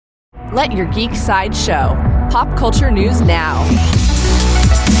Let your geek side show. Pop culture news now.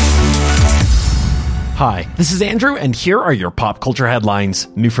 Hi, this is Andrew, and here are your pop culture headlines.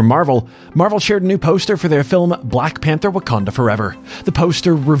 New from Marvel. Marvel shared a new poster for their film Black Panther: Wakanda Forever. The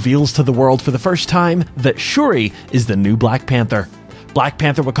poster reveals to the world for the first time that Shuri is the new Black Panther. Black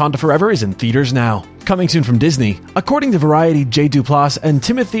Panther: Wakanda Forever is in theaters now. Coming soon from Disney. According to Variety, Jay Duplass and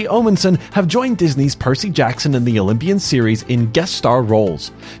Timothy Omenson have joined Disney's Percy Jackson and the Olympian series in guest star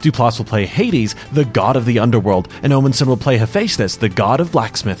roles. Duplass will play Hades, the god of the underworld, and Omenson will play Hephaestus, the god of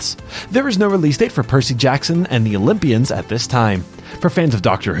blacksmiths. There is no release date for Percy Jackson and the Olympians at this time. For fans of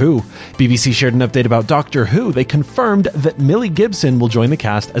Doctor Who, BBC shared an update about Doctor Who. They confirmed that Millie Gibson will join the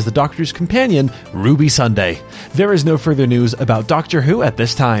cast as the Doctor's companion, Ruby Sunday. There is no further news about Doctor Who at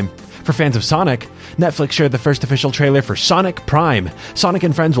this time. For fans of Sonic, Netflix shared the first official trailer for Sonic Prime. Sonic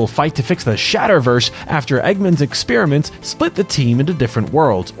and friends will fight to fix the Shatterverse after Eggman's experiments split the team into different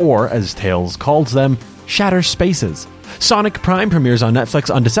worlds, or, as Tales calls them, Shatter Spaces. Sonic Prime premieres on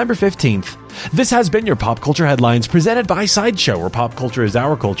Netflix on December 15th. This has been your Pop Culture Headlines, presented by Sideshow, where pop culture is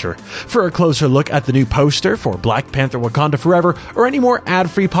our culture. For a closer look at the new poster for Black Panther: Wakanda Forever, or any more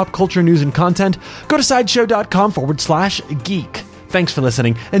ad-free pop culture news and content, go to sideshow.com/geek. Thanks for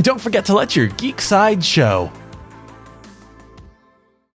listening, and don't forget to let your geek side show.